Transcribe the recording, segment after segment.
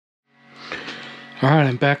Alright,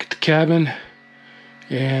 I'm back at the cabin,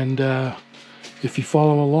 and if you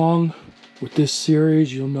follow along with this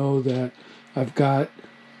series, you'll know that I've got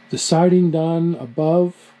the siding done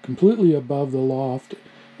above, completely above the loft,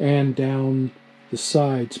 and down the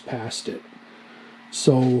sides past it.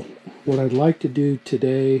 So what I'd like to do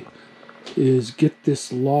today is get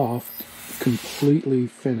this loft completely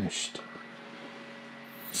finished.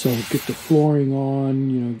 So get the flooring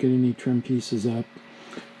on, get any trim pieces up,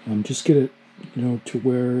 just get it to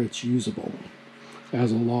where it's usable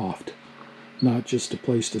as a loft, not just a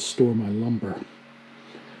place to store my lumber.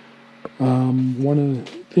 One of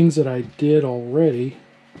the things that I did already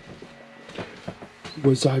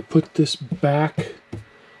was I put this back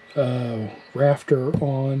rafter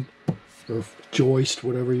on, or joist,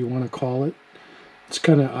 whatever you want to call it. It's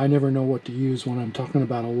kind of, I never know what to use when I'm talking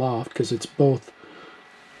about a loft, because it's both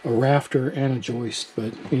a rafter and a joist,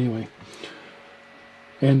 but anyway.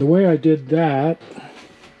 And the way I did that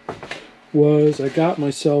was I got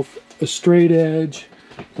myself a straight edge,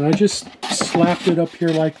 and I just slapped it up here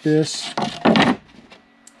like this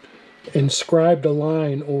and scribed a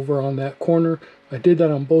line over on that corner. I did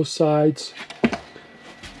that on both sides,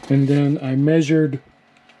 and then I measured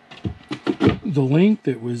the length.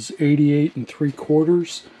 It was 88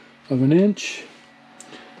 3/4 of an inch,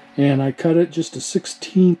 and I cut it just a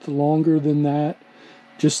 1/16 longer than that,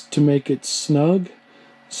 just to make it snug,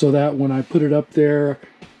 so that when I put it up there,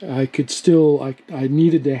 I could still, I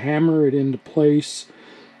needed to hammer it into place,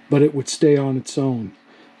 but it would stay on its own,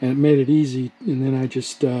 and it made it easy. And then I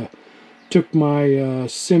just took my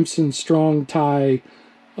Simpson strong tie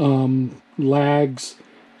lags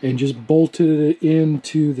and just bolted it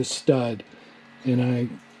into the stud,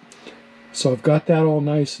 and so I've got that all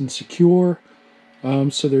nice and secure.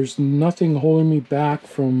 So there's nothing holding me back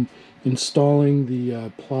from installing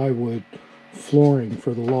the plywood flooring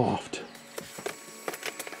for the loft.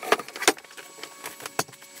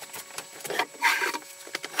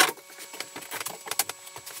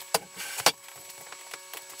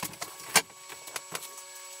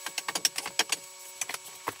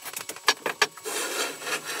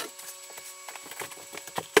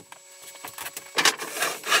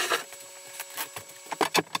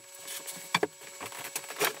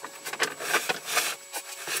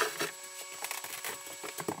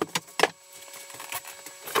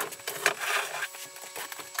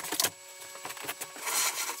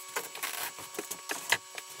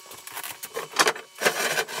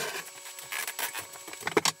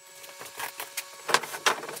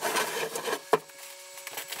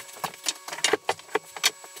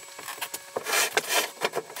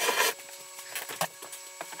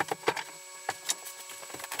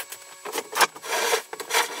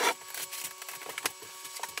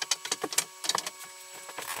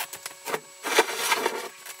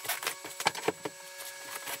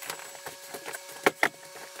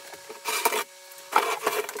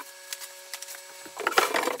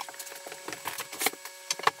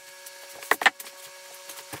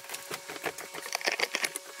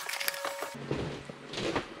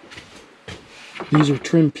 These are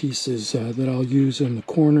trim pieces that I'll use in the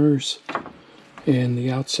corners and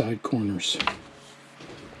the outside corners.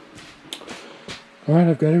 Alright,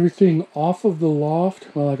 I've got everything off of the loft.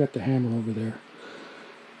 Well, I got the hammer over there.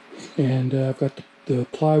 And I've got the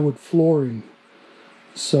plywood flooring.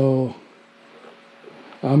 So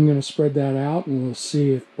I'm going to spread that out, and we'll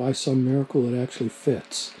see if by some miracle it actually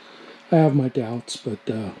fits. I have my doubts, but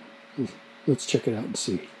let's check it out and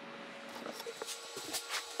see.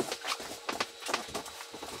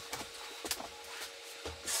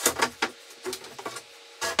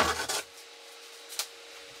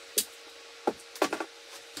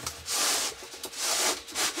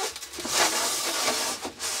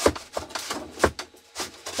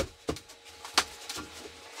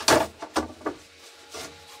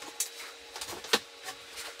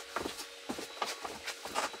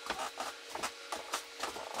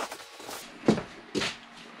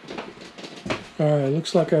 Alright,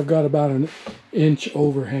 looks like I've got about an inch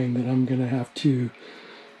overhang that I'm going to have to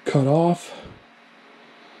cut off,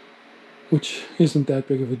 which isn't that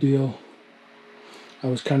big of a deal. I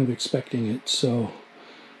was kind of expecting it, so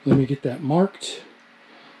let me get that marked,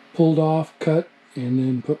 pulled off, cut, and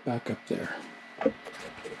then put back up there.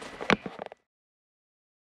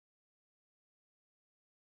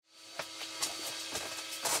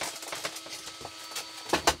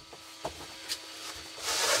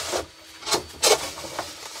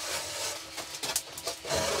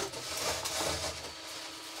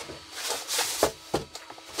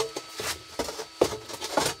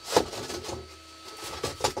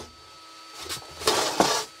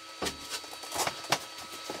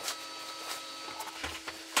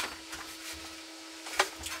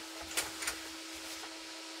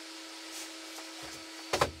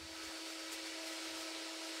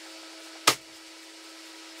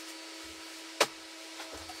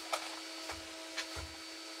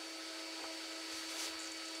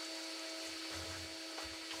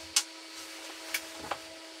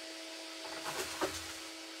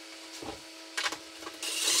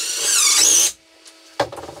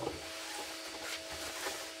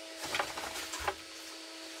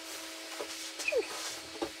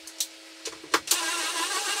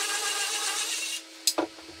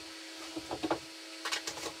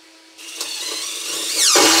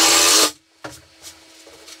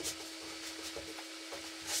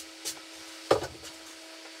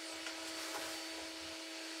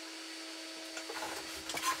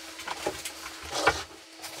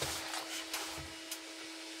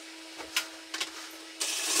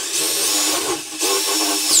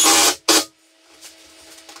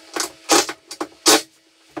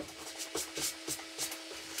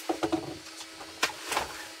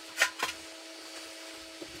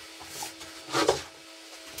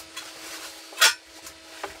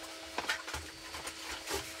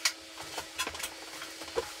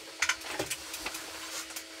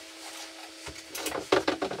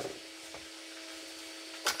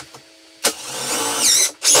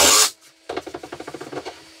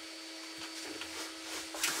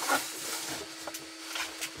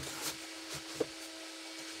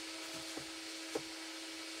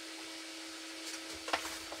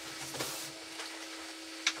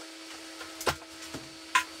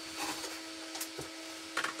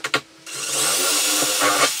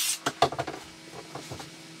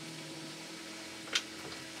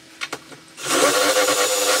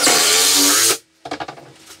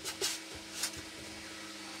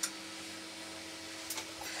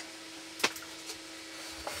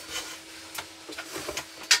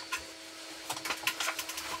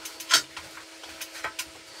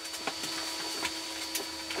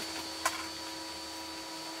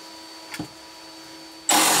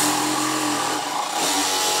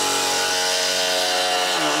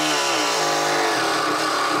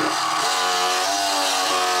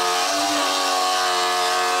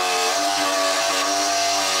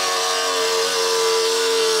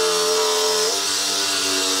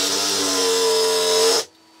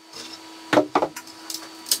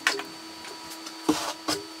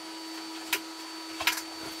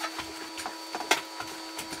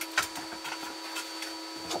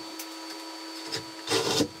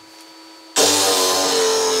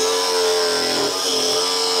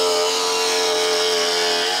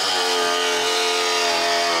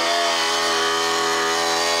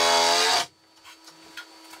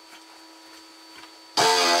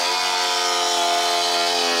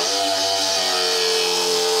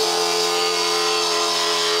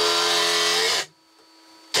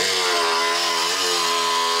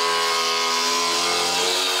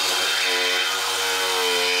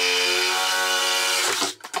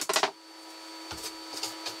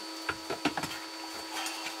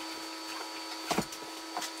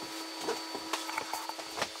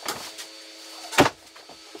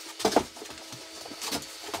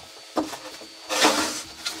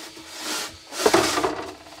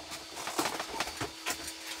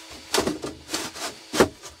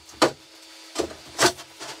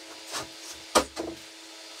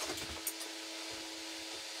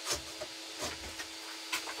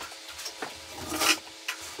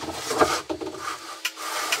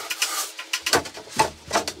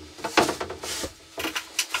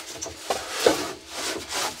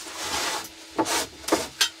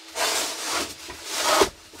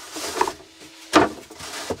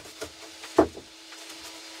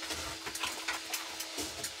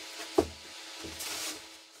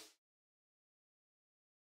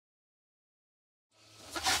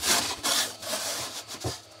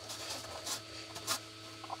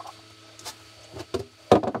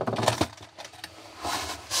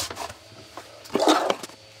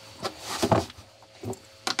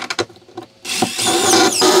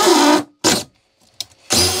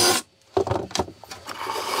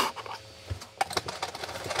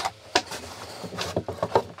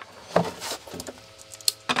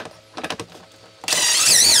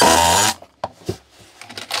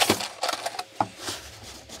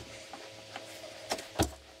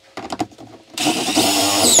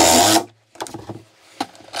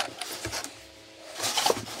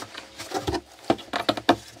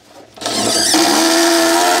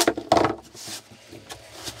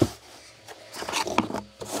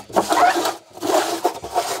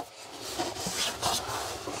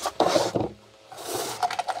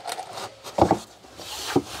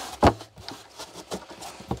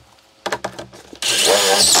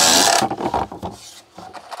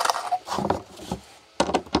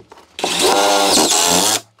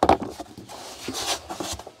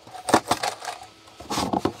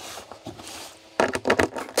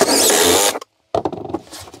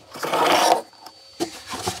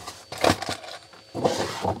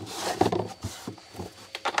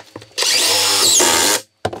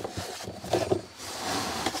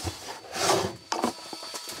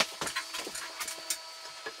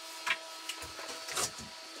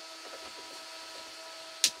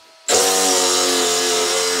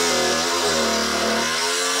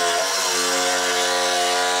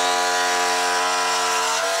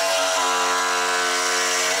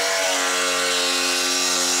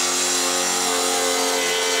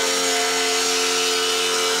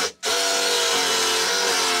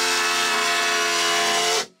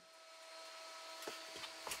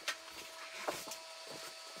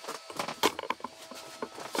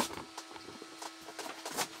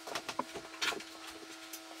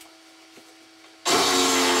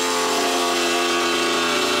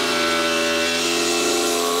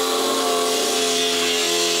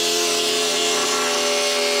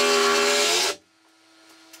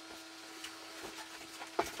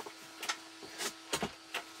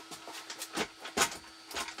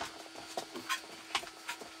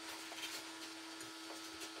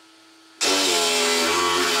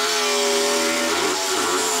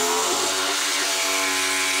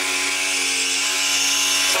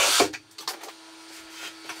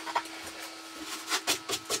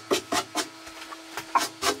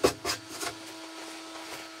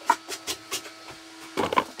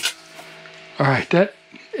 All right, that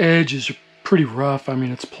edge is pretty rough. I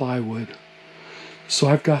mean, it's plywood. So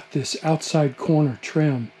I've got this outside corner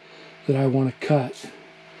trim that I want to cut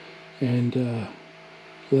and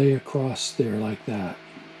lay across there like that.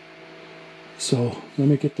 So let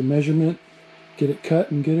me get the measurement, get it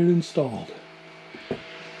cut, and get it installed.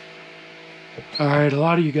 All right, a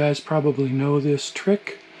lot of you guys probably know this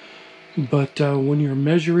trick, but when you're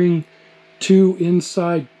measuring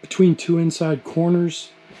between two inside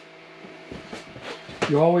corners,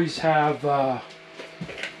 you always have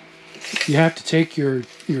you have to take your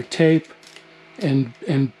tape and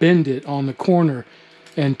bend it on the corner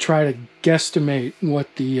and try to guesstimate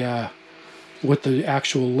what the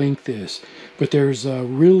actual length is. But there's a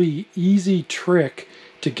really easy trick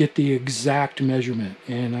to get the exact measurement,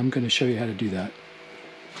 and I'm going to show you how to do that.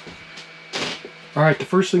 All right, the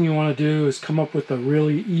first thing you want to do is come up with a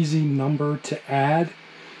really easy number to add,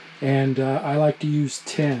 and I like to use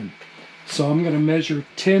 10. So I'm going to measure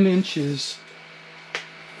 10 inches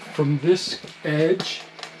from this edge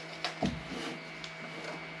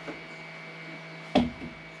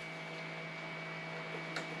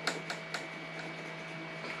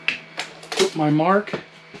put my mark,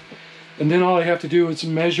 and then all I have to do is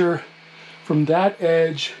measure from that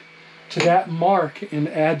edge to that mark and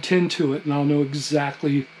add 10 to it, and I'll know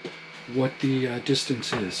exactly what the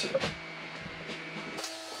distance is.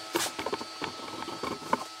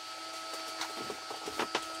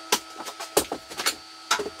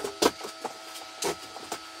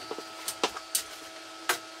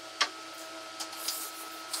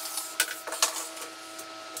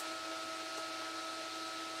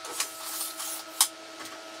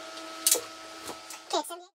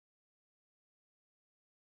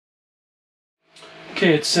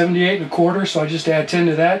 Okay, it's 78 1/4, so I just add 10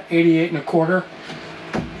 to that, 88 1/4.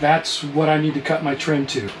 That's what I need to cut my trim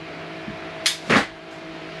to.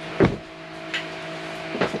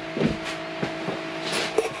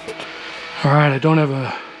 All right, I don't have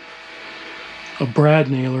a brad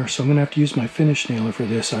nailer, so I'm gonna have to use my finish nailer for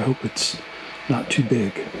this. I hope it's not too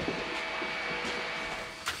big.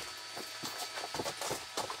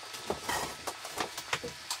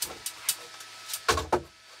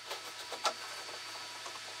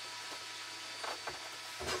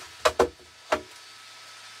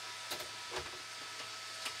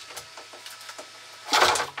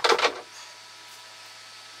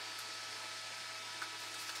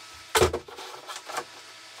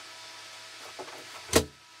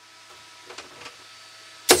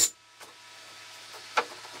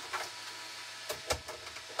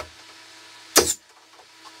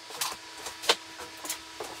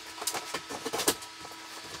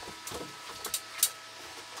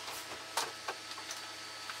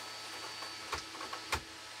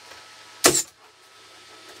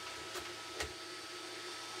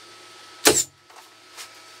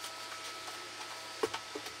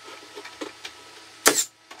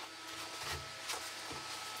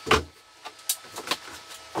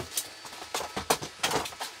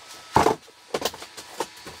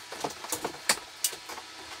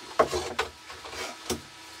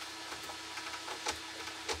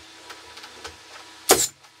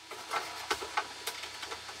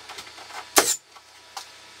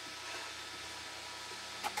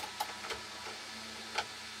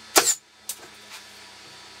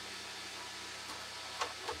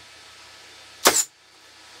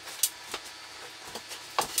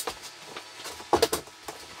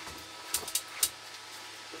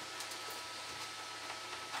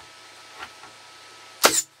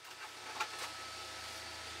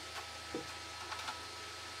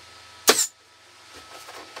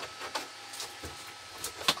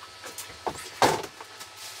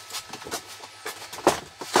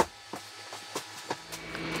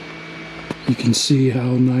 You can see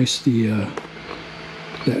how nice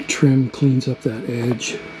that trim cleans up that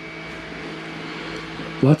edge.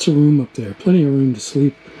 Lots of room up there, plenty of room to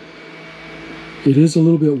sleep. It is a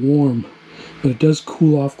little bit warm, but it does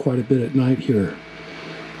cool off quite a bit at night here.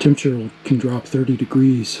 Temperature can drop 30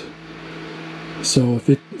 degrees. So if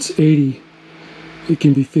it's 80, it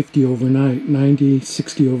can be 50 overnight, 90,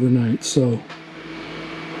 60 overnight. So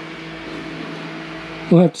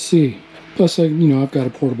we'll have to see. Plus, I've got a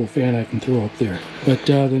portable fan I can throw up there. But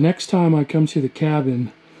the next time I come to the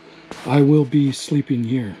cabin, I will be sleeping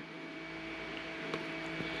here.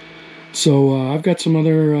 So I've got some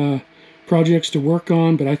other projects to work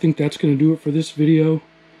on, but I think that's going to do it for this video.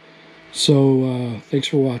 So thanks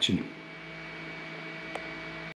for watching.